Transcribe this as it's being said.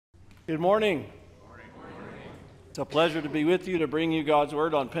Good morning. It's a pleasure to be with you to bring you God's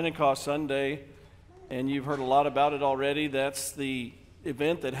Word on Pentecost Sunday. And you've heard a lot about it already. That's the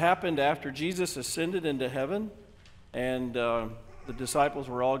event that happened after Jesus ascended into heaven. And the disciples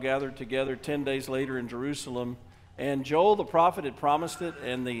were all gathered together 10 days later in Jerusalem. And Joel the prophet had promised it,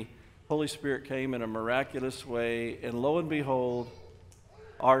 and the Holy Spirit came in a miraculous way. And lo and behold,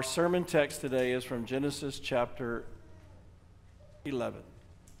 our sermon text today is from Genesis chapter 11.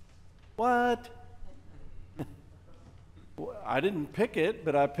 What? I didn't pick it,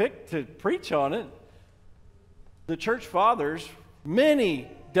 but I picked to preach on it. The church fathers,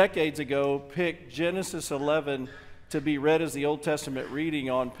 many decades ago, picked Genesis 11 to be read as the Old Testament reading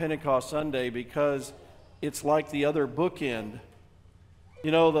on Pentecost Sunday because it's like the other bookend.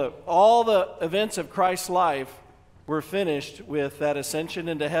 You know, all the events of Christ's life were finished with that ascension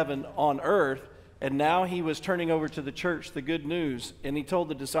into heaven on earth, and now he was turning over to the church the good news, and he told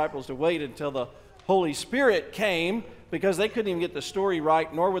the disciples to wait until the Holy Spirit came because they couldn't even get the story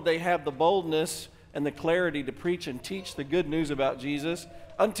right, nor would they have the boldness and the clarity to preach and teach the good news about Jesus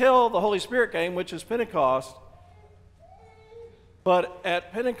until the Holy Spirit came, which is Pentecost. But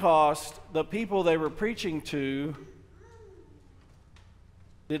at Pentecost, the people they were preaching to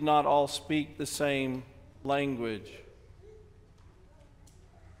did not all speak the same language.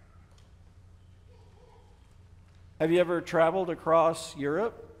 Have you ever traveled across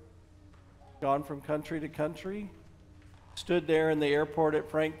Europe, gone from country to country, stood there in the airport at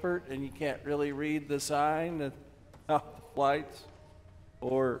Frankfurt and you can't really read the sign about the flights,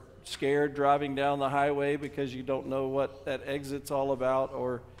 or scared driving down the highway because you don't know what that exit's all about,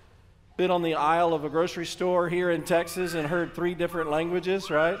 or been on the aisle of a grocery store here in Texas and heard 3 different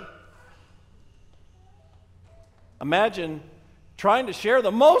languages, right? Imagine trying to share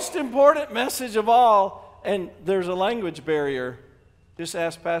the most important message of all, and there's a language barrier. Just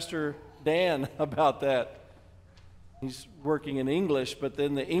ask Pastor Dan about that. He's working in English, but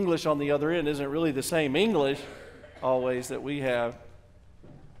then the English on the other end isn't really the same English always that we have.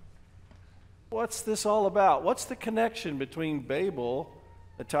 What's this all about? What's the connection between Babel,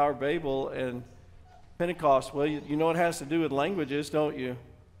 the Tower of Babel, and Pentecost? Well, you know it has to do with languages, don't you?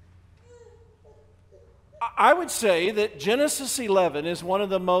 I would say that Genesis 11 is one of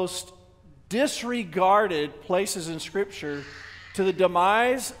the most disregarded places in Scripture to the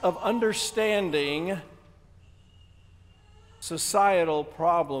demise of understanding societal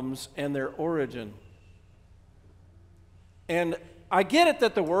problems and their origin. And I get it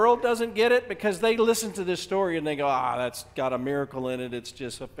that the world doesn't get it because they listen to this story and they go, that's got a miracle in it, it's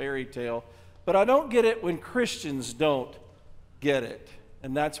just a fairy tale. But I don't get it when Christians don't get it.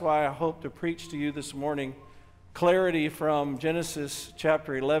 And that's why I hope to preach to you this morning clarity from Genesis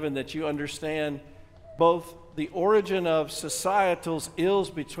chapter 11, that you understand both the origin of societal ills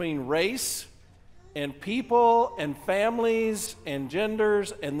between race and people and families and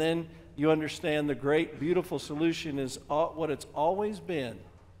genders, and then you understand the great, beautiful solution is what it's always been.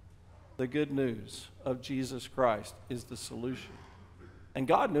 The good news of Jesus Christ is the solution. And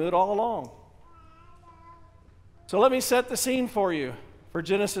God knew it all along. So let me set the scene for you for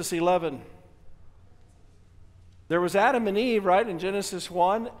Genesis 11. There was Adam and Eve, right, in Genesis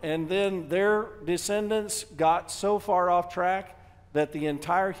 1, and then their descendants got so far off track that the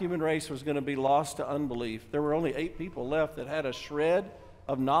entire human race was going to be lost to unbelief. There were only 8 people left that had a shred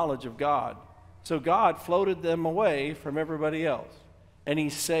of knowledge of God. So God floated them away from everybody else, and he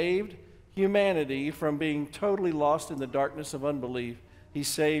saved humanity from being totally lost in the darkness of unbelief. He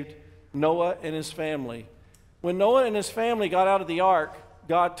saved Noah and his family. When Noah and his family got out of the ark,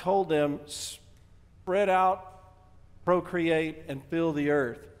 God told them, spread out, procreate, and fill the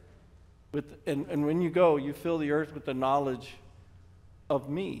earth. And when you go, you fill the earth with the knowledge of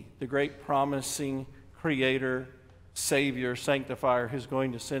me, the great promising creator, savior, sanctifier, who's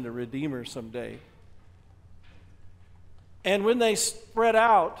going to send a redeemer someday. And when they spread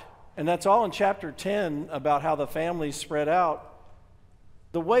out, and that's all in chapter 10 about how the families spread out,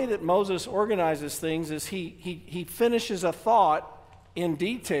 the way that Moses organizes things is he finishes a thought in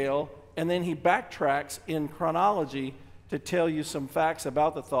detail, and then he backtracks in chronology to tell you some facts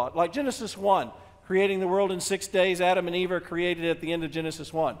about the thought. Like Genesis 1, creating the world in 6 days, Adam and Eve are created at the end of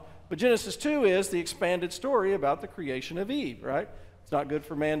Genesis 1. But Genesis 2 is the expanded story about the creation of Eve, right? It's not good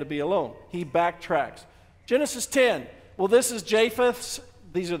for man to be alone. He backtracks. Genesis 10, well, this is Japheth's,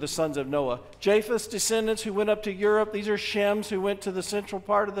 these are the sons of Noah. Japheth's descendants who went up to Europe. These are Shem's who went to the central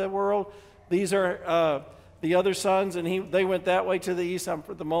part of the world. These are the other sons, and they went that way to the east.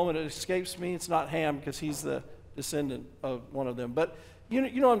 For the moment, it escapes me. It's not Ham because he's the descendant of one of them. But you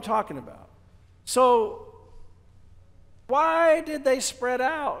know what I'm talking about. So why did they spread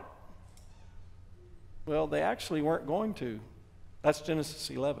out? Well, they actually weren't going to. That's Genesis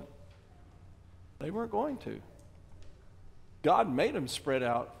 11. They weren't going to. God made them spread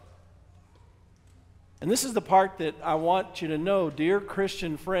out. And this is the part that I want you to know, dear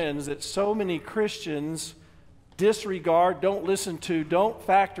Christian friends, that so many Christians disregard, don't listen to, don't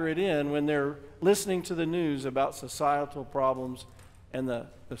factor it in when they're listening to the news about societal problems and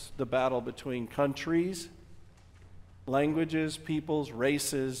the battle between countries, languages, peoples,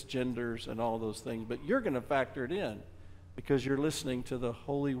 races, genders, and all those things. But you're going to factor it in because you're listening to the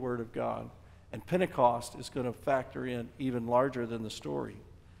holy word of God. And Pentecost is going to factor in even larger than the story.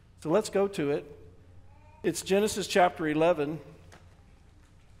 So let's go to it. It's Genesis chapter 11.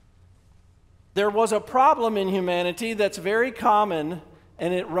 There was a problem in humanity that's very common,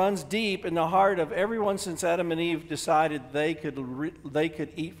 and it runs deep in the heart of everyone since Adam and Eve decided they could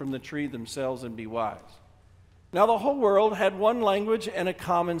eat from the tree themselves and be wise. Now the whole world had one language and a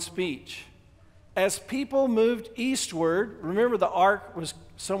common speech. As people moved eastward, remember the ark was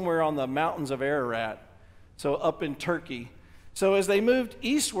somewhere on the mountains of Ararat, so up in Turkey. So as they moved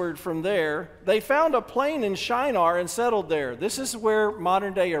eastward from there, they found a plain in Shinar and settled there. This is where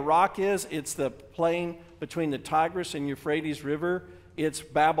modern-day Iraq is. It's the plain between the Tigris and Euphrates River. It's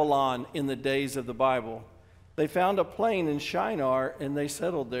Babylon in the days of the Bible. They found a plain in Shinar and they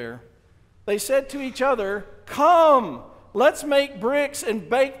settled there. They said to each other, "Come, let's make bricks and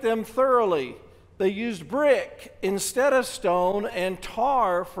bake them thoroughly." They used brick instead of stone and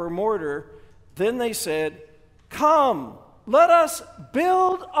tar for mortar. Then they said, "Come, let us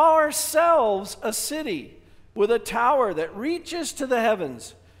build ourselves a city with a tower that reaches to the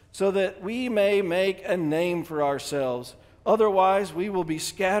heavens, so that we may make a name for ourselves. Otherwise, we will be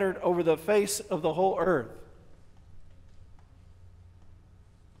scattered over the face of the whole earth."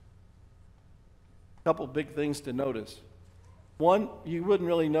 A couple big things to notice. One, you wouldn't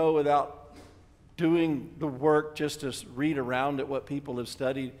really know without doing the work just to read around at what people have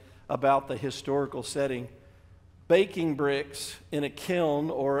studied about the historical setting. Baking bricks in a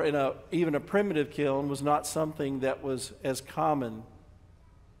kiln or in even a primitive kiln was not something that was as common.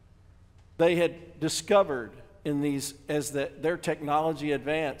 They had discovered in these, as their technology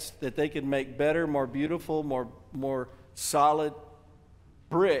advanced, that they could make better, more beautiful, more solid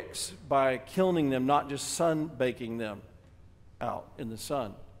bricks by kilning them, not just sun baking them out in the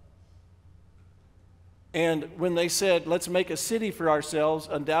sun. And when they said, "Let's make a city for ourselves,"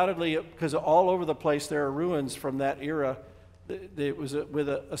 undoubtedly, because all over the place there are ruins from that era, it was with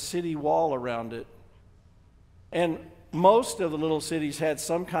a city wall around it. And most of the little cities had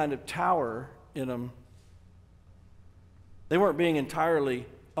some kind of tower in them. They weren't being entirely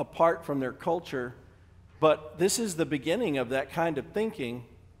apart from their culture, but this is the beginning of that kind of thinking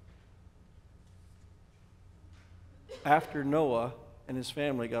after Noah and his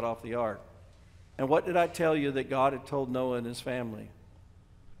family got off the ark. And what did I tell you that God had told Noah and his family?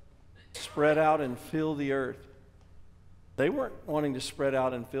 Spread out and fill the earth. They weren't wanting to spread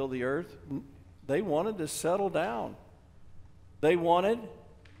out and fill the earth. They wanted to settle down. They wanted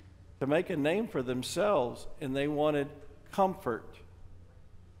to make a name for themselves, and they wanted comfort.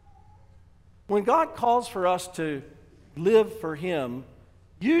 When God calls for us to live for Him,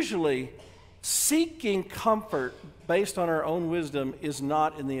 usually seeking comfort based on our own wisdom is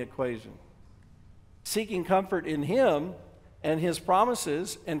not in the equation. Seeking comfort in Him and His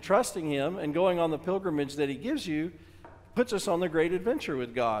promises and trusting Him and going on the pilgrimage that He gives you puts us on the great adventure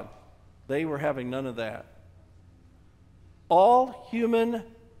with God. They were having none of that. All human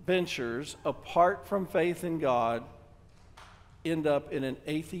ventures apart from faith in God end up in an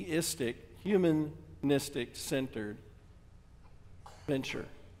atheistic, humanistic centered venture.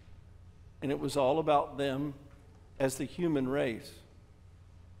 And it was all about them as the human race.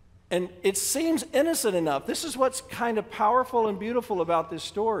 And it seems innocent enough. This is what's kind of powerful and beautiful about this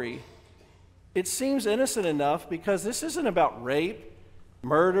story. It seems innocent enough because this isn't about rape,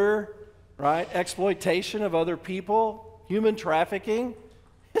 murder, right? Exploitation of other people, human trafficking.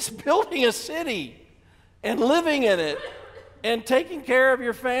 It's building a city and living in it and taking care of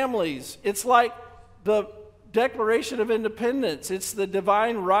your families. It's like the Declaration of Independence. It's the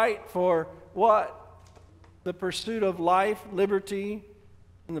divine right for what? The pursuit of life, liberty,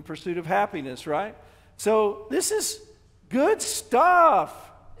 and the pursuit of happiness, right? So this is good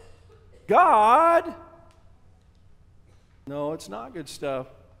stuff. God, no, it's not good stuff,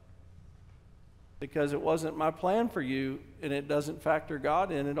 because it wasn't my plan for you, and it doesn't factor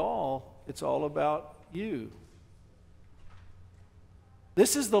God in at all. It's all about you.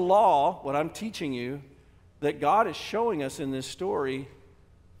 This is the law, what I'm teaching you, that God is showing us in this story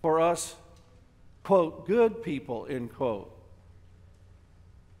for us, quote, good people, end quote.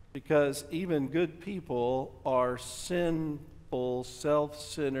 because even good people are sinful,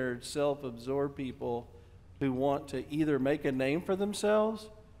 self-centered, self-absorbed people who want to either make a name for themselves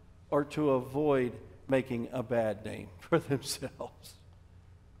or to avoid making a bad name for themselves.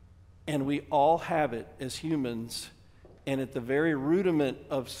 And we all have it as humans. And at the very rudiment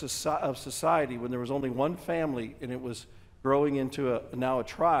of society, when there was only one family and it was growing into now a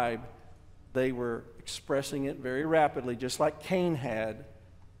tribe, they were expressing it very rapidly, just like Cain had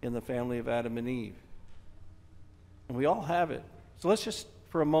in the family of Adam and Eve. And we all have it. So let's just,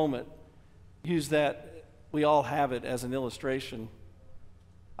 for a moment, use that we all have it as an illustration.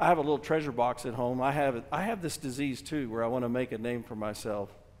 I have a little treasure box at home. I have this disease too, where I want to make a name for myself.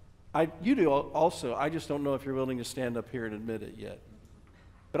 You do also. I just don't know if you're willing to stand up here and admit it yet.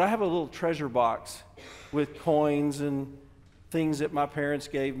 But I have a little treasure box with coins and things that my parents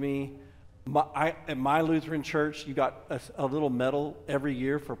gave me. At my Lutheran church, you got a little medal every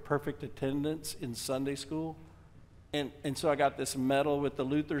year for perfect attendance in Sunday school. And so I got this medal with the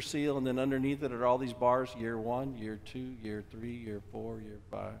Luther seal, and then underneath it are all these bars: year 1, year 2, year 3, year 4, year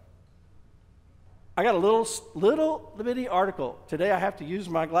 5. I got a little bitty article. Today I have to use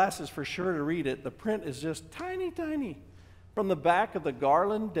my glasses for sure to read it. The print is just tiny, tiny. From the back of the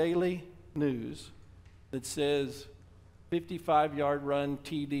Garland Daily News that says, 55-yard run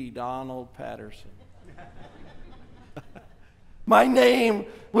TD, Donald Patterson. My name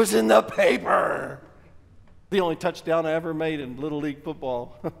was in the paper. The only touchdown I ever made in Little League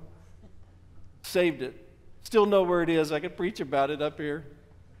football. Saved it. Still know where it is. I could preach about it up here.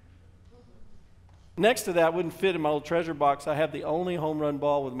 Next to that, wouldn't fit in my old treasure box, I have the only home run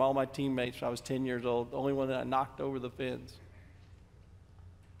ball with all my teammates when I was 10 years old, the only one that I knocked over the fence.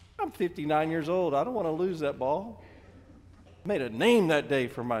 I'm 59 years old. I don't want to lose that ball. Made a name that day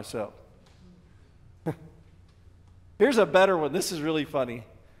for myself. Here's a better one. This is really funny.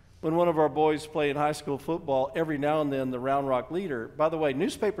 When one of our boys play in high school football, every now and then the Round Rock leader, by the way,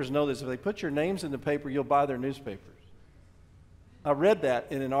 newspapers know this. If they put your names in the paper, you'll buy their newspapers. I read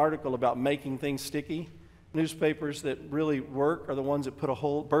that in an article about making things sticky. Newspapers that really work are the ones that put a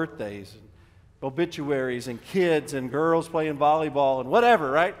whole birthdays, and obituaries, and kids, and girls playing volleyball, and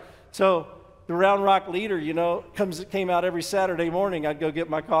whatever, right? So the Round Rock leader, came out every Saturday morning. I'd go get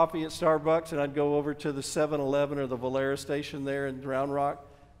my coffee at Starbucks, and I'd go over to the 7-Eleven or the Valera station there in Round Rock,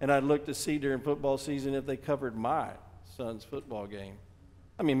 and I'd look to see during football season if they covered my son's football game.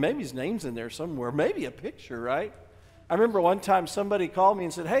 I mean, maybe his name's in there somewhere, maybe a picture, right? I remember one time somebody called me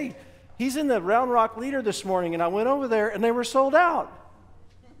and said, hey, he's in the Round Rock Leader this morning, and I went over there, and they were sold out.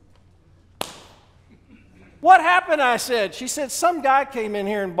 What happened, I said. She said, some guy came in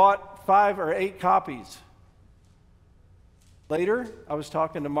here and bought 5 or 8 copies. Later, I was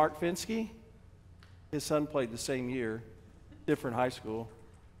talking to Mark Finsky. His son played the same year, different high school.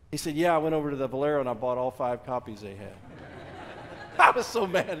 He said, yeah, I went over to the Valero, and I bought all 5 copies they had. I was so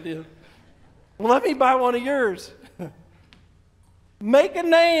mad at him. Well, let me buy one of yours. Make a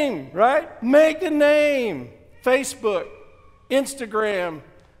name, right? Make a name. Facebook, Instagram,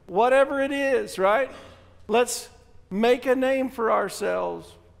 whatever it is, right? Let's make a name for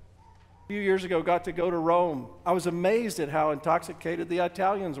ourselves. A few years ago, got to go to Rome. I was amazed at how intoxicated the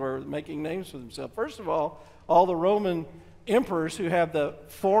Italians were making names for themselves. First of all the Roman emperors who have the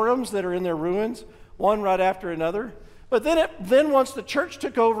forums that are in their ruins, one right after another. But then once the church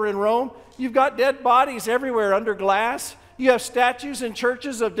took over in Rome, you've got dead bodies everywhere under glass. You have statues in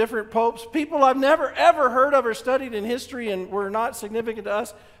churches of different popes, people I've never, ever heard of or studied in history and were not significant to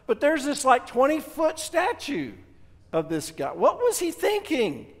us. But there's this like 20-foot statue of this guy. What was he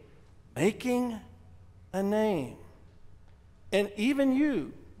thinking? Making a name. And even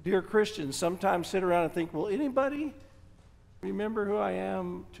you, dear Christians, sometimes sit around and think, will anybody remember who I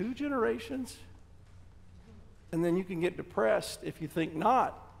am 2 generations? And then you can get depressed if you think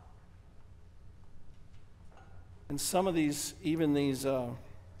not. And some of these, even these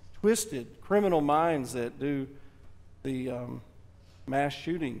twisted criminal minds that do the mass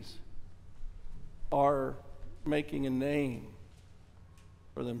shootings are making a name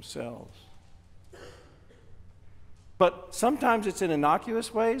for themselves. But sometimes it's in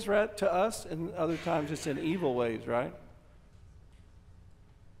innocuous ways, right, to us, and other times it's in evil ways, right?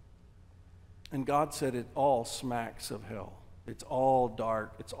 And God said it all smacks of hell. It's all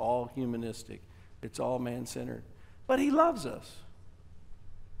dark. It's all humanistic. It's all man-centered. But he loves us.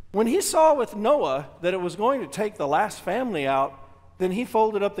 When he saw with Noah that it was going to take the last family out, then he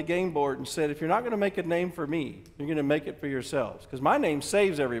folded up the game board and said, if you're not going to make a name for me, you're going to make it for yourselves. Because my name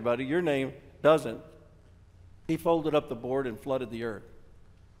saves everybody. Your name doesn't. He folded up the board and flooded the earth.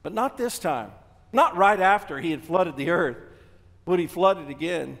 But not this time. Not right after he had flooded the earth. would he flood it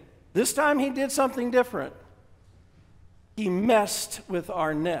again. This time he did something different. He messed with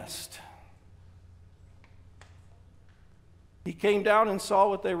our nest. He came down and saw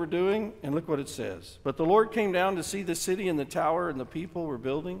what they were doing, and look what it says. But the Lord came down to see the city and the tower and the people were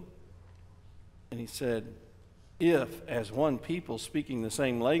building. And he said, if, as one people speaking the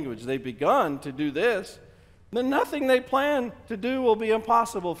same language, they've begun to do this, then nothing they plan to do will be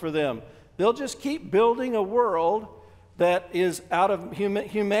impossible for them. They'll just keep building a world that is out of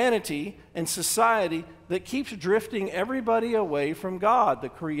humanity and society that keeps drifting everybody away from God, the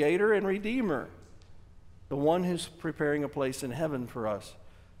Creator and Redeemer, the one who's preparing a place in heaven for us.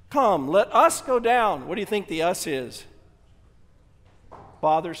 Come, let us go down. What do you think the us is?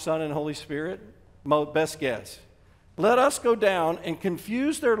 Father, Son, and Holy Spirit? Best guess. Let us go down and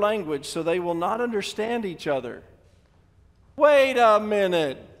confuse their language so they will not understand each other. Wait a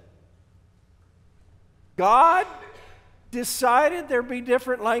minute. God decided there'd be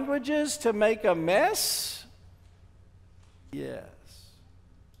different languages to make a mess? Yes.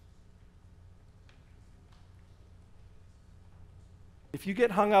 If you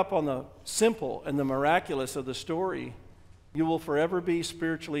get hung up on the simple and the miraculous of the story, you will forever be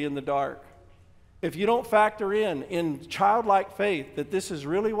spiritually in the dark. If you don't factor in childlike faith, that this is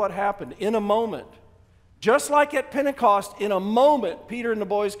really what happened in a moment, just like at Pentecost, in a moment, Peter and the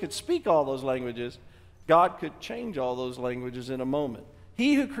boys could speak all those languages. God could change all those languages in a moment.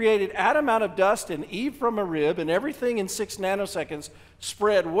 He who created Adam out of dust and Eve from a rib and everything in 6 nanoseconds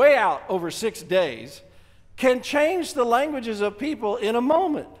spread way out over 6 days can change the languages of people in a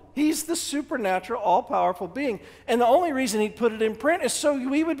moment. He's the supernatural, all-powerful being. And the only reason he'd put it in print is so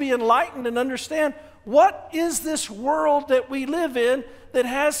we would be enlightened and understand what is this world that we live in that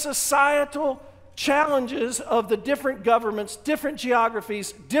has societal challenges of the different governments, different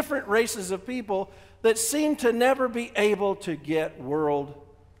geographies, different races of people that seem to never be able to get world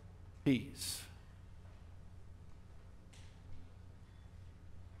peace.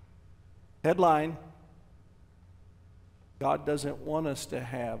 Headline: God doesn't want us to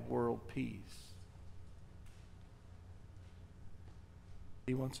have world peace.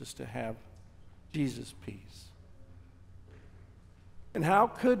 He wants us to have Jesus' peace. And how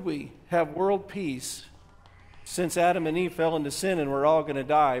could we have world peace since Adam and Eve fell into sin and we're all going to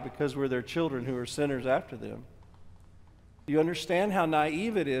die because we're their children who are sinners after them? Do you understand how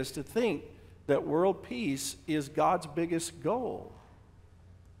naive it is to think that world peace is God's biggest goal?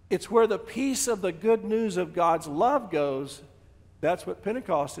 It's where the peace of the good news of God's love goes. That's what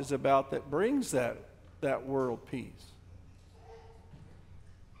Pentecost is about, that brings that world peace.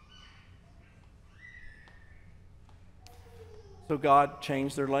 So God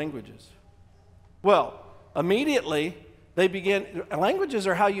changed their languages. Well, immediately they begin. Languages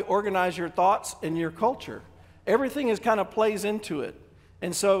are how you organize your thoughts and your culture. Everything is kind of plays into it.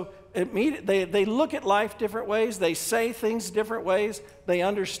 And so they look at life different ways. They say things different ways. They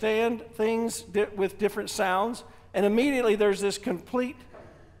understand things with different sounds. And immediately there's this complete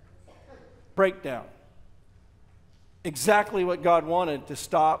breakdown. Exactly what God wanted to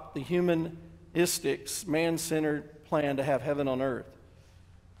stop the humanistic, man-centered plan to have heaven on earth.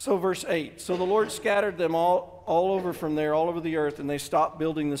 So verse 8, so the Lord scattered them all over from there, all over the earth, and they stopped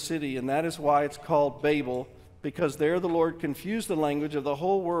building the city. And that is why it's called Babel, because there the Lord confused the language of the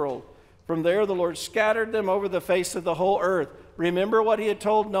whole world. From there the Lord scattered them over the face of the whole earth. Remember what he had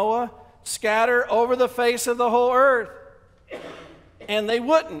told Noah? Scatter over the face of the whole earth. And they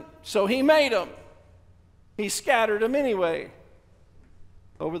wouldn't, so he made them. He scattered them anyway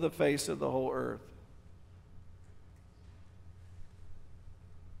over the face of the whole earth.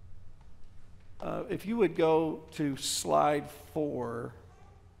 If you would go to slide 4,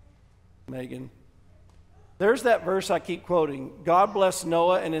 Megan. There's that verse I keep quoting. God blessed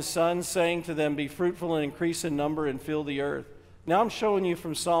Noah and his sons, saying to them, be fruitful and increase in number and fill the earth. Now I'm showing you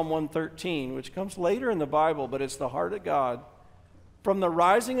from Psalm 113, which comes later in the Bible, but it's the heart of God. From the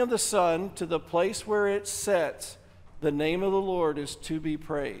rising of the sun to the place where it sets, the name of the Lord is to be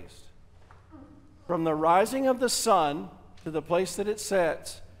praised. From the rising of the sun to the place that it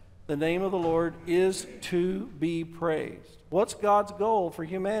sets, the name of the Lord is to be praised. What's God's goal for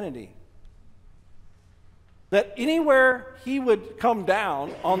humanity? That anywhere he would come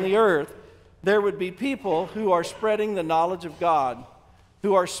down on the earth, there would be people who are spreading the knowledge of God,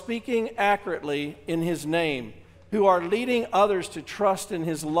 who are speaking accurately in his name, who are leading others to trust in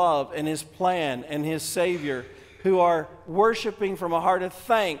his love and his plan and his Savior, who are worshiping from a heart of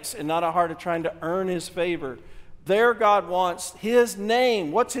thanks and not a heart of trying to earn his favor. There God wants his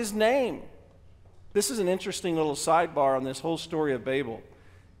name. What's his name? This is an interesting little sidebar on this whole story of Babel.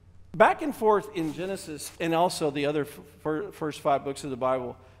 Back and forth in Genesis and also the other first 5 books of the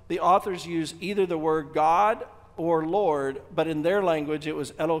Bible, the authors use either the word God or Lord, but in their language it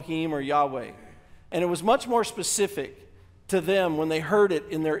was Elohim or Yahweh. And it was much more specific to them when they heard it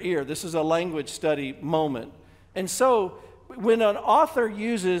in their ear. This is a language study moment. And so when an author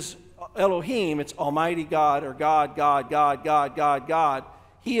uses Elohim, it's Almighty God or God, God, God, God, God, God.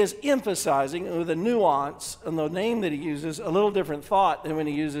 He is emphasizing with a nuance in the name that he uses, a little different thought than when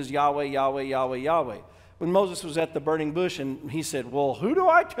he uses Yahweh, Yahweh, Yahweh, Yahweh. When Moses was at the burning bush and he said, well, who do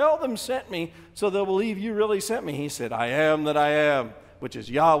I tell them sent me so they'll believe you really sent me? He said, I am that I am, which is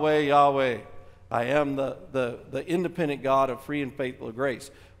Yahweh, Yahweh. I am the independent God of free and faithful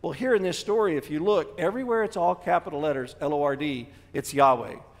grace. Well, here in this story, if you look, everywhere it's all capital letters, L-O-R-D, it's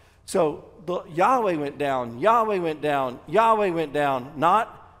Yahweh. So Yahweh went down, Yahweh went down, Yahweh went down,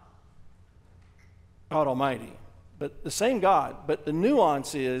 not God Almighty, but the same God. But the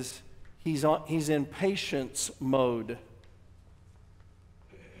nuance is he's in patience mode,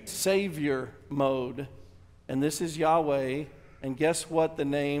 Savior mode, and this is Yahweh. And guess what the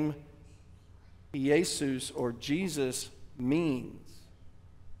name Jesus or Jesus means?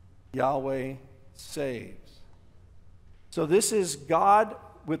 Yahweh saves. So this is God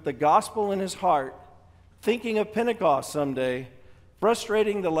with the gospel in his heart, thinking of Pentecost someday,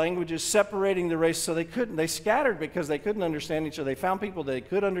 frustrating the languages, separating the race. So they scattered because they couldn't understand each other. They found people they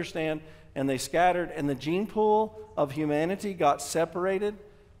could understand, and they scattered, and the gene pool of humanity got separated,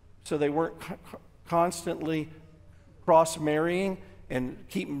 so they weren't constantly cross-marrying and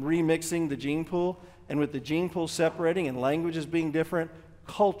keep remixing the gene pool. And with the gene pool separating and languages being different,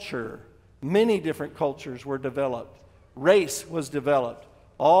 culture, many different cultures were developed. Race was developed.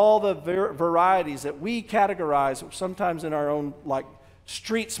 All the varieties that we categorize, sometimes in our own like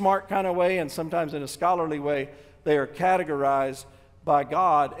street smart kind of way and sometimes in a scholarly way, they are categorized by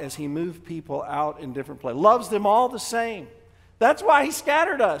God as he moved people out in different places. Loves them all the same. That's why he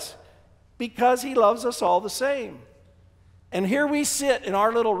scattered us, because he loves us all the same. And here we sit in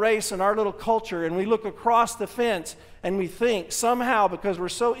our little race and our little culture, and we look across the fence and we think somehow, because we're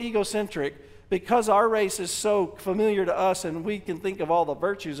so egocentric, because our race is so familiar to us and we can think of all the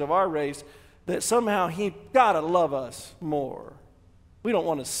virtues of our race, that somehow he got to love us more. We don't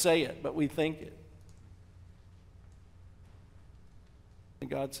want to say it, but we think it. And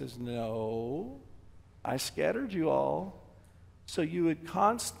God says, no, I scattered you all so you would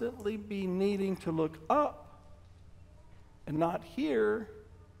constantly be needing to look up and not here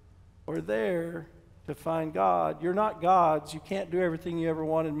or there to find God. You're not gods. You can't do everything you ever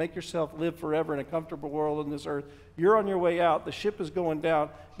wanted. Make yourself live forever in a comfortable world on this earth. You're on your way out. The ship is going down.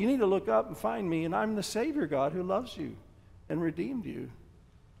 You need to look up and find me, and I'm the Savior God who loves you and redeemed you.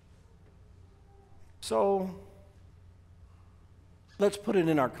 So let's put it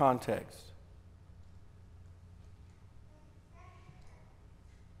in our context.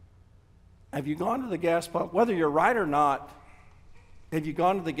 Have you gone to the gas pump, whether you're right or not, have you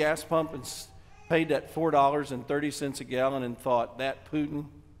gone to the gas pump and paid that $4.30 a gallon and thought, that Putin?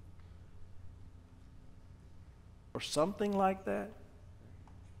 Or something like that?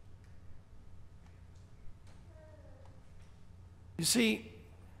 You see,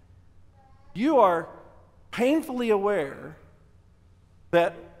 you are painfully aware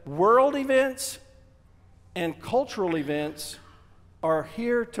that world events and cultural events are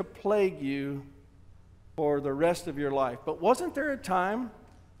here to plague you for the rest of your life. But wasn't there a time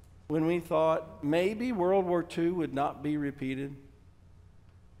when we thought maybe World War II would not be repeated?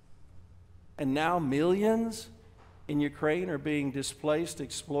 And now millions in Ukraine are being displaced,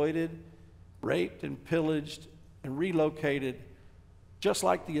 exploited, raped, and pillaged, and relocated, just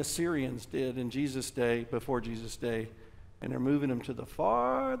like the Assyrians did in Jesus' day, before Jesus' day. And they're moving them to the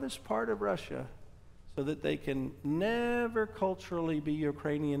farthest part of Russia so that they can never culturally be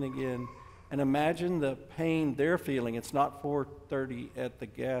Ukrainian again. And imagine the pain they're feeling. It's not $4.30 at the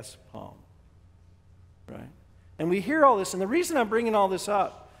gas pump, right? And we hear all this, and the reason I'm bringing all this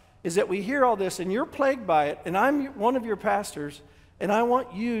up is that we hear all this, and you're plagued by it, and I'm one of your pastors, and I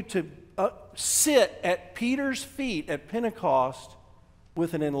want you to sit at Peter's feet at Pentecost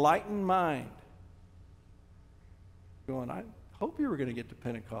with an enlightened mind. Going, I hope you were going to get to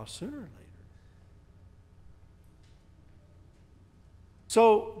Pentecost sooner or later.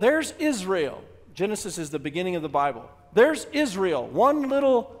 So there's Israel. Genesis is the beginning of the Bible. There's Israel, one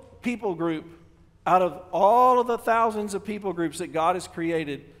little people group out of all of the thousands of people groups that God has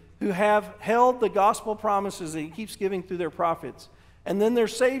created, who have held the gospel promises that he keeps giving through their prophets. And then their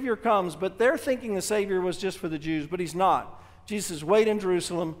Savior comes, but they're thinking the Savior was just for the Jews, but he's not. Jesus says, wait in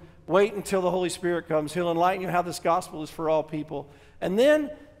Jerusalem, wait until the Holy Spirit comes. He'll enlighten you how this gospel is for all people. And then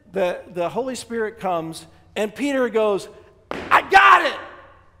the Holy Spirit comes, and Peter goes, I got it!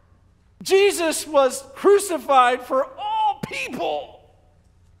 Jesus was crucified for all people.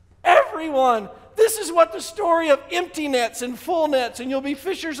 Everyone. This is what the story of empty nets and full nets and you'll be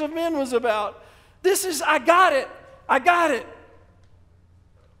fishers of men was about. This is, I got it. I got it.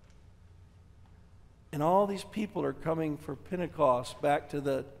 And all these people are coming for Pentecost back to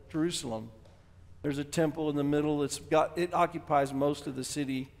the Jerusalem. There's a temple in the middle. It occupies most of the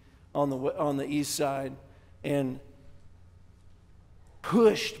city on the east side, and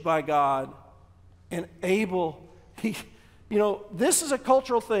pushed by God and able. This is a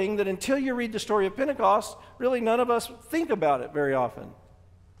cultural thing that until you read the story of Pentecost, really none of us think about it very often.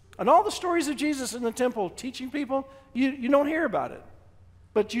 And all the stories of Jesus in the temple teaching people, you don't hear about it.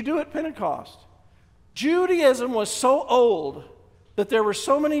 But you do at Pentecost. Judaism was so old that there were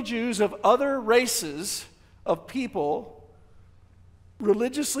so many Jews of other races of people,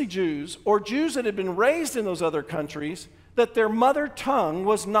 religiously Jews, or Jews that had been raised in those other countries, that their mother tongue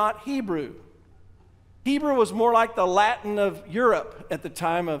was not Hebrew. Hebrew was more like the Latin of Europe at the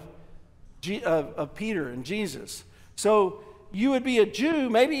time of Peter and Jesus. So you would be a Jew,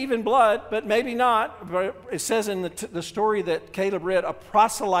 maybe even blood, but maybe not. It says in the story that Caleb read, a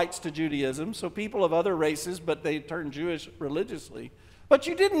proselytes to Judaism, so people of other races, but they turned Jewish religiously. But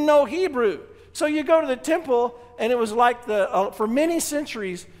you didn't know Hebrew. So you go to the temple, and it was like for many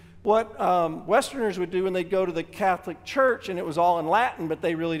centuries, what Westerners would do when they'd go to the Catholic Church, and it was all in Latin, but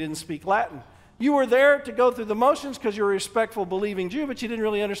they really didn't speak Latin. You were there to go through the motions because you were a respectful, believing Jew, but you didn't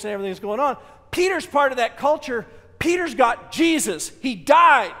really understand everything that's going on. Peter's part of that culture. Peter's got Jesus. He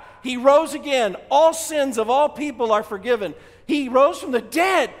died. He rose again. All sins of all people are forgiven. He rose from the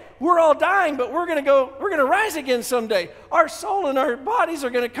dead. We're all dying, but we're going to rise again someday. Our soul and our bodies are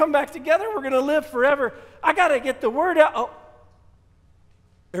going to come back together. We're going to live forever. I got to get the word out. Oh.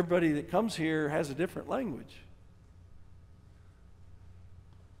 Everybody that comes here has a different language.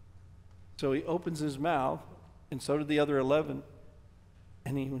 So he opens his mouth, and so did the other 11.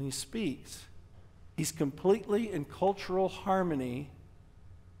 And when he speaks, he's completely in cultural harmony.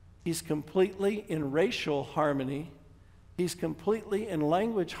 He's completely in racial harmony. He's completely in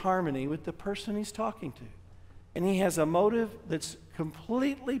language harmony with the person he's talking to. And he has a motive that's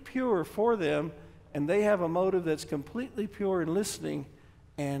completely pure for them, and they have a motive that's completely pure in listening,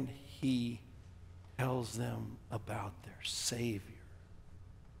 and he tells them about their Savior.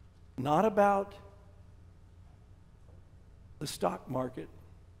 Not about the stock market,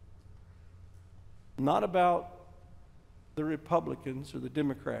 not about the Republicans or the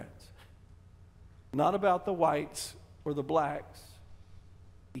Democrats, not about the whites or the blacks.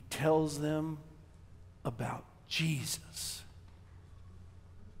 He tells them about Jesus.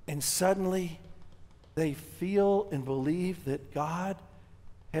 And suddenly they feel and believe that God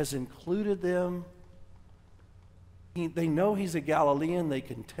has included them. They know he's a Galilean, they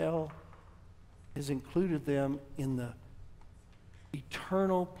can tell, has included them in the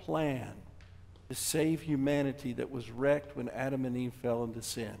eternal plan to save humanity that was wrecked when Adam and Eve fell into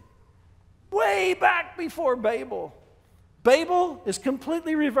sin. Way back before Babel. Babel is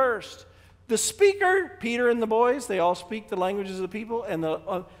completely reversed. The speaker, Peter and the boys, they all speak the languages of the people. And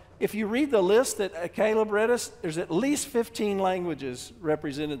if you read the list that Caleb read us, there's at least 15 languages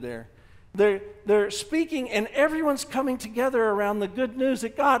represented there. They're speaking, and everyone's coming together around the good news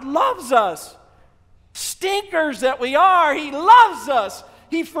that God loves us. Stinkers that we are, he loves us.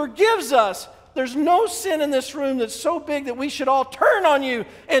 He forgives us. There's no sin in this room that's so big that we should all turn on you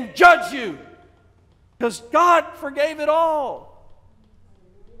and judge you. Because God forgave it all.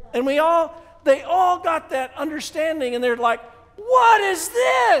 And they all got that understanding, and they're like, what is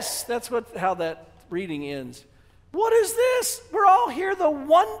this? That's how that reading ends. What is this? We're all here, the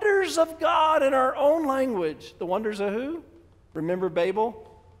wonders of God in our own language. The wonders of who? Remember Babel?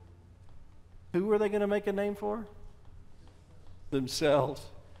 Who were they going to make a name for? Themselves.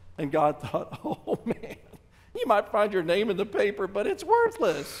 And God thought, oh man, you might find your name in the paper, but it's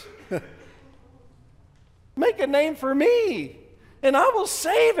worthless. Make a name for me, and I will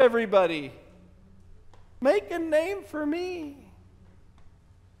save everybody. Make a name for me.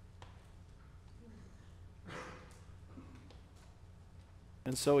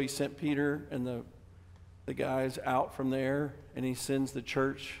 And so he sent Peter and the guys out from there, and he sends the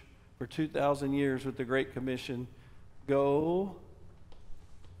church for 2,000 years with the Great Commission. Go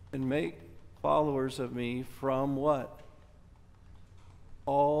and make followers of me from what?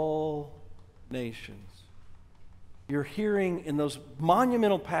 All nations. You're hearing in those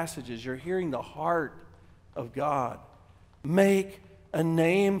monumental passages, you're hearing the heart of God. Make a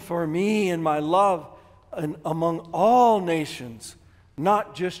name for me and my love among all nations,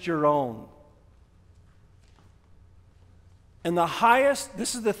 not just your own. And the highest,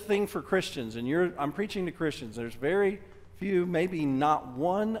 this is the thing for Christians, and I'm preaching to Christians. There's very few, maybe not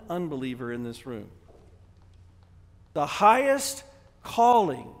one unbeliever in this room. The highest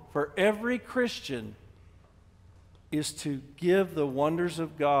calling for every Christian is to give the wonders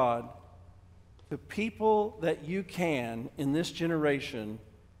of God to people that you can in this generation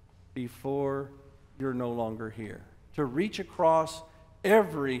before you're no longer here. To reach across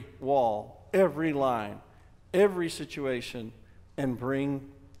every wall, every line, every situation, and bring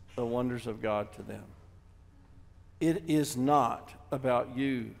the wonders of God to them. It is not about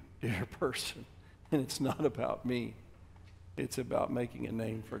you, dear person, and it's not about me. It's about making a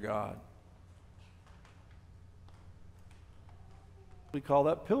name for God. We call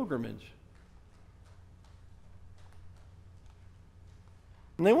that pilgrimage.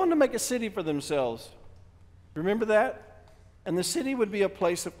 And they wanted to make a city for themselves. Remember that? And the city would be a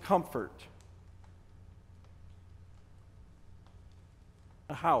place of comfort.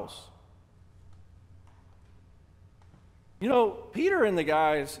 A house. You know, Peter and the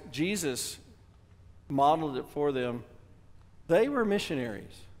guys, Jesus modeled it for them. They were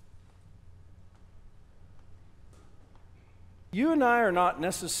missionaries. You and I are not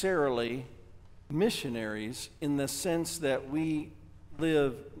necessarily missionaries in the sense that we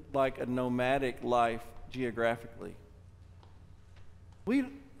live like a nomadic life geographically.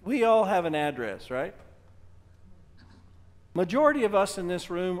 We all have an address, right? Majority of us in this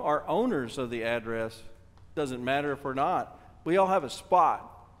room are owners of the address. Doesn't matter if we're not. We all have a spot.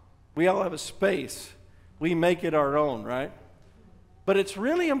 We all have a space. We make it our own, right? But it's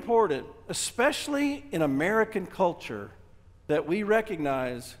really important, especially in American culture, that we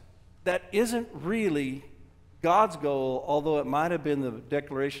recognize that isn't really God's goal, although it might have been the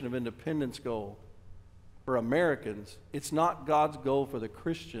Declaration of Independence goal for Americans. It's not God's goal for the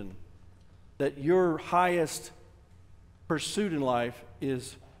Christian, that your highest pursuit in life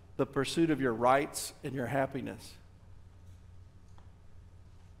is the pursuit of your rights and your happiness.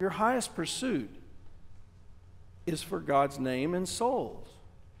 Your highest pursuit is for God's name and souls.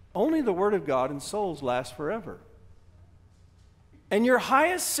 Only the Word of God and souls last forever. And your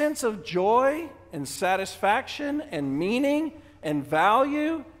highest sense of joy and satisfaction and meaning and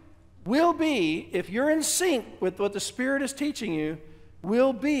value will be, if you're in sync with what the Spirit is teaching you,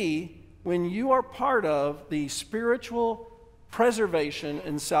 will be when you are part of the spiritual preservation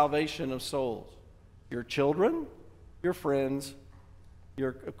and salvation of souls. Your children, your friends,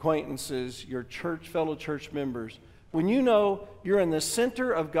 your acquaintances, your fellow church members. When you know you're in the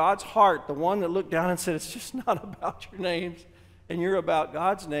center of God's heart, the one that looked down and said, it's just not about your names, and you're about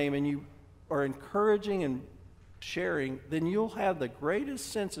God's name, and you are encouraging and sharing, then you'll have the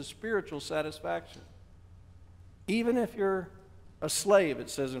greatest sense of spiritual satisfaction. Even if you're a slave, it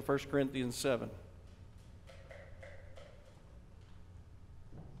says in 1 Corinthians 7.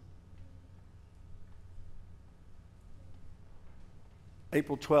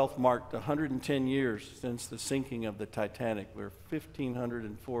 April 12th marked 110 years since the sinking of the Titanic, where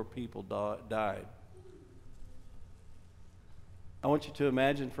 1,504 people died. I want you to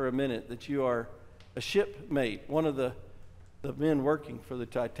imagine for a minute that you are a shipmate, one of the men working for the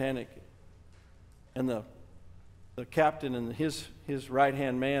Titanic, and the captain and his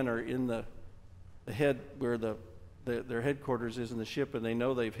right-hand man are in the head where their headquarters is in the ship, and they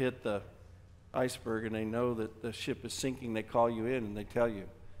know they've hit the iceberg, and they know that the ship is sinking. They call you in and they tell you,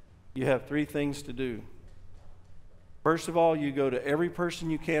 you have 3 things to do. First of all, you go to every person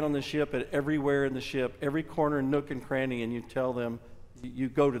you can on the ship, and everywhere in the ship, every corner, nook, and cranny, and you tell them, you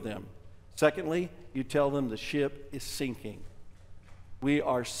go to them. Secondly, you tell them the ship is sinking. We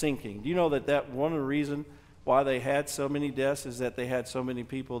are sinking. Do you know that one of the reasons why they had so many deaths is that they had so many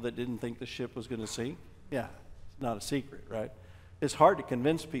people that didn't think the ship was going to sink? Yeah, it's not a secret, right? It's hard to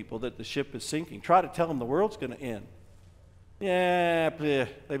convince people that the ship is sinking. Try to tell them the world's going to end. Yeah, bleh,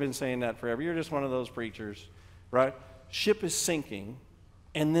 they've been saying that forever. You're just one of those preachers, right? Ship is sinking,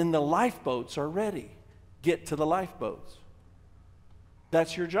 and then the lifeboats are ready. Get to the lifeboats.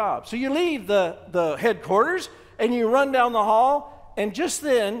 That's your job. So you leave the headquarters, and you run down the hall, and just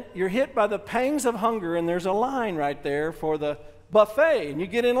then you're hit by the pangs of hunger, and there's a line right there for the buffet, and you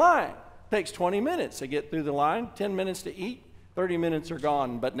get in line. It takes 20 minutes to get through the line, 10 minutes to eat, 30 minutes are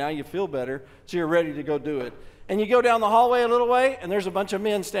gone, but now you feel better, so you're ready to go do it. And you go down the hallway a little way, and there's a bunch of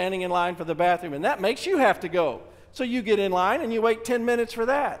men standing in line for the bathroom, and that makes you have to go. So you get in line, and you wait 10 minutes for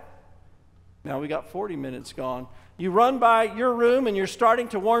that. Now we got 40 minutes gone. You run by your room, and you're starting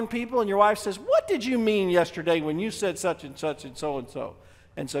to warn people, and your wife says, what did you mean yesterday when you said such and such and so and so?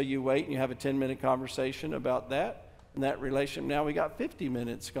 And so you wait, and you have a 10-minute conversation about that. in that relationship. Now we got 50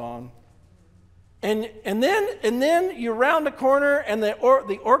 minutes gone. And then you round the corner and the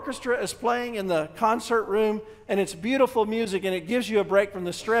orchestra is playing in the concert room, and it's beautiful music, and it gives you a break from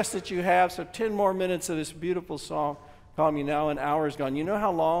the stress that you have. So 10 more minutes of this beautiful song. Calm you now, an hour is gone. You know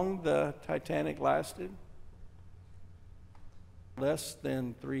how long the Titanic lasted? Less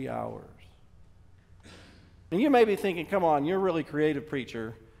than 3 hours. And you may be thinking, come on, you're a really creative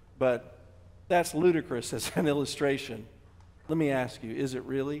preacher, but that's ludicrous as an illustration. Let me ask you, is it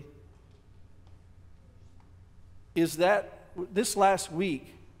really? Is that, this last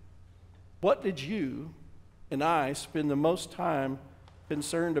week, what did you and I spend the most time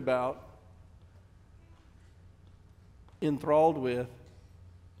concerned about, enthralled with,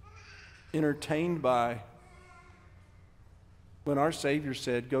 entertained by, when our Savior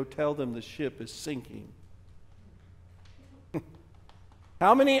said, go tell them the ship is sinking?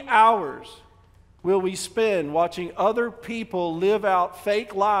 How many hours will we spend watching other people live out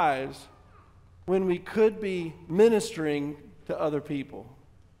fake lives when we could be ministering to other people?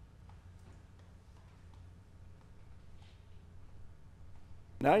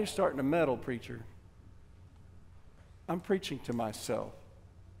 Now you're starting to meddle, preacher. I'm preaching to myself.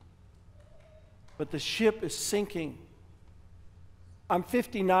 But the ship is sinking. I'm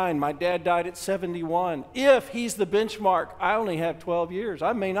 59. My dad died at 71. If he's the benchmark, I only have 12 years.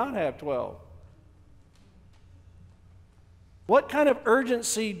 I may not have 12. What kind of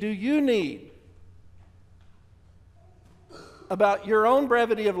urgency do you need about your own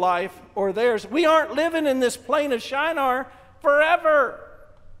brevity of life or theirs? We aren't living in this plane of Shinar forever.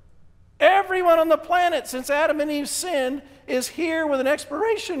 Everyone on the planet since Adam and Eve sinned is here with an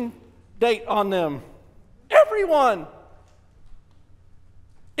expiration date on them. Everyone.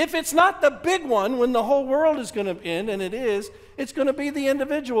 If it's not the big one when the whole world is going to end, and it is, it's going to be the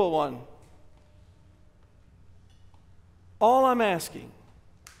individual one. All I'm asking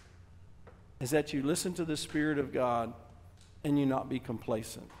is that you listen to the Spirit of God and you not be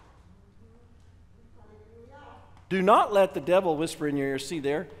complacent. Do not let the devil whisper in your ear, see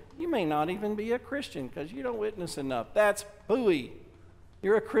there, you may not even be a Christian because you don't witness enough. That's hooey.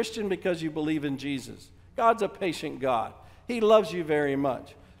 You're a Christian because you believe in Jesus. God's a patient God. He loves you very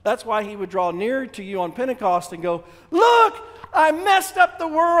much. That's why he would draw near to you on Pentecost and go, look, I messed up the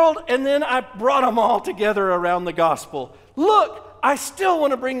world and then I brought them all together around the gospel. Look, I still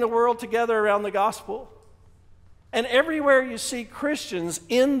want to bring the world together around the gospel. And everywhere you see Christians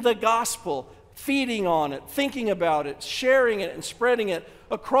in the gospel, feeding on it, thinking about it, sharing it, and spreading it,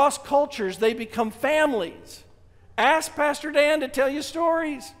 across cultures, they become families. Ask Pastor Dan to tell you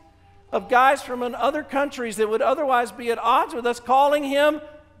stories of guys from other countries that would otherwise be at odds with us, calling him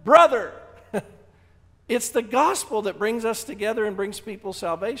brother. It's the gospel that brings us together and brings people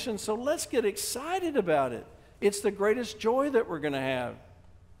salvation, so let's get excited about it. It's the greatest joy that we're going to have.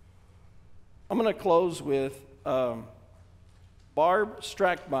 I'm going to close with Barb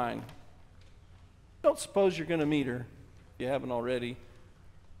Strackbine. Don't suppose you're going to meet her if you haven't already.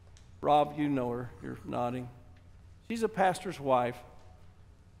 Rob, you know her. You're nodding. She's a pastor's wife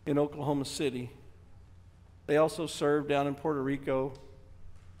in Oklahoma City. They also served down in Puerto Rico.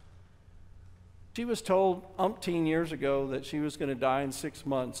 She was told umpteen years ago that she was going to die in 6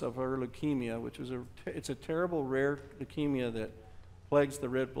 months of her leukemia, which is it's a terrible, rare leukemia that plagues the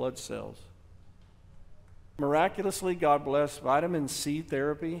red blood cells. Miraculously, God bless, vitamin C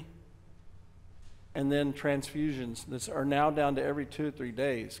therapy and then transfusions that are now down to every 2 or 3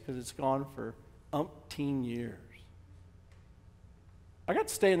 days because it's gone for umpteen years. I got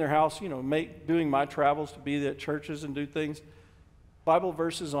to stay in their house, doing my travels to be at churches and do things. Bible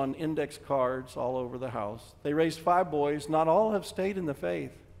verses on index cards all over the house. They raised 5 boys. Not all have stayed in the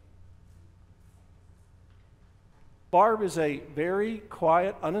faith. Barb is a very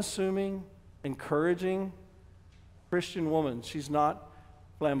quiet, unassuming, encouraging Christian woman. She's not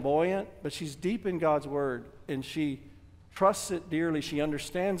flamboyant, but she's deep in God's Word, and she trusts it dearly. She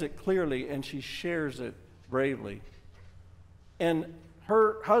understands it clearly, and she shares it bravely. And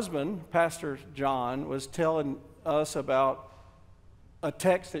her husband, Pastor John, was telling us about a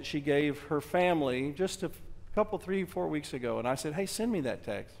text that she gave her family just a couple, 3, 4 weeks ago. And I said, hey, send me that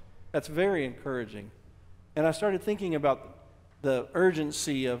text. That's very encouraging. And I started thinking about the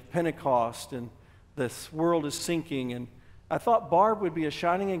urgency of Pentecost and this world is sinking. And I thought Barb would be a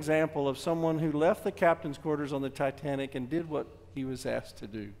shining example of someone who left the captain's quarters on the Titanic and did what he was asked to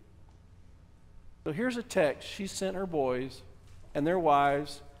do. So here's a text she sent her boys and their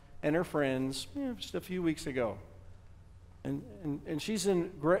wives and her friends just a few weeks ago. And she's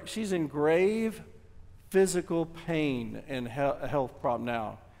in grave physical pain and health problem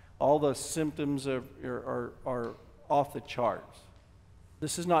now. All the symptoms are off the charts.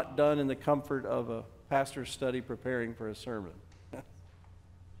 This is not done in the comfort of a pastor's study preparing for a sermon.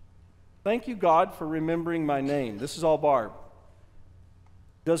 Thank you, God, for remembering my name. This is all Barb.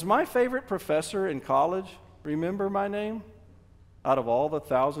 Does my favorite professor in college remember my name out of all the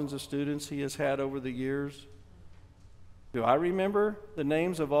thousands of students he has had over the years? Do I remember the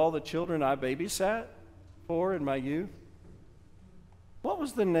names of all the children I babysat for in my youth? What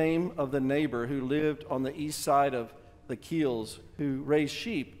was the name of the neighbor who lived on the east side of the Keels who raised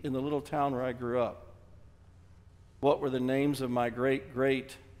sheep in the little town where I grew up? What were the names of my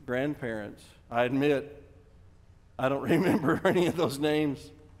great-great-grandparents? I admit, I don't remember any of those names.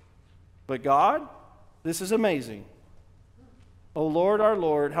 But God, this is amazing. O Lord, our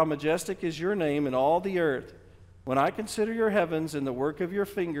Lord, how majestic is your name in all the earth. When I consider your heavens and the work of your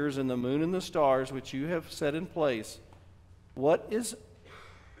fingers and the moon and the stars which you have set in place, what is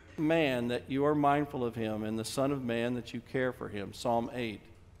man that you are mindful of him, and the Son of Man that you care for him? Psalm 8.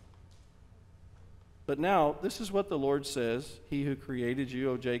 But now, this is what the Lord says, He who created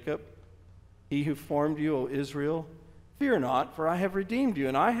you, O Jacob, He who formed you, O Israel, fear not, for I have redeemed you,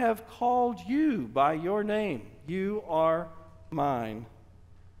 and I have called you by your name. You are mine.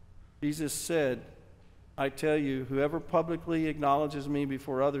 Jesus said, I tell you, whoever publicly acknowledges me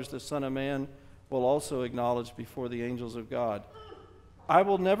before others, the Son of Man will also acknowledge before the angels of God. I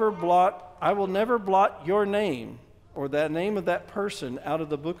will never blot your name or that name of that person out of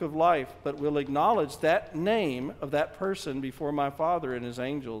the book of life, but will acknowledge that name of that person before my Father and his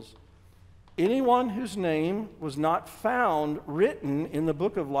angels. Anyone whose name was not found written in the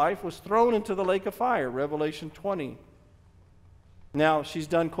book of life was thrown into the lake of fire, Revelation 20. Now, she's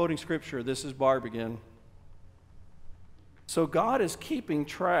done quoting scripture. This is Barb again. So God is keeping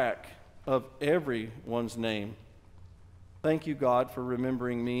track of everyone's name. Thank you, God, for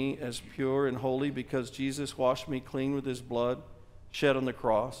remembering me as pure and holy because Jesus washed me clean with his blood shed on the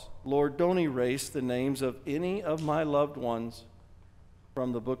cross. Lord, don't erase the names of any of my loved ones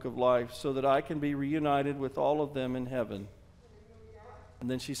from the book of life so that I can be reunited with all of them in heaven.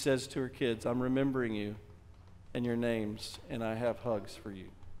 And then she says to her kids, I'm remembering you and your names, and I have hugs for you.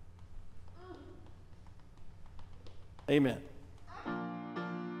 Amen.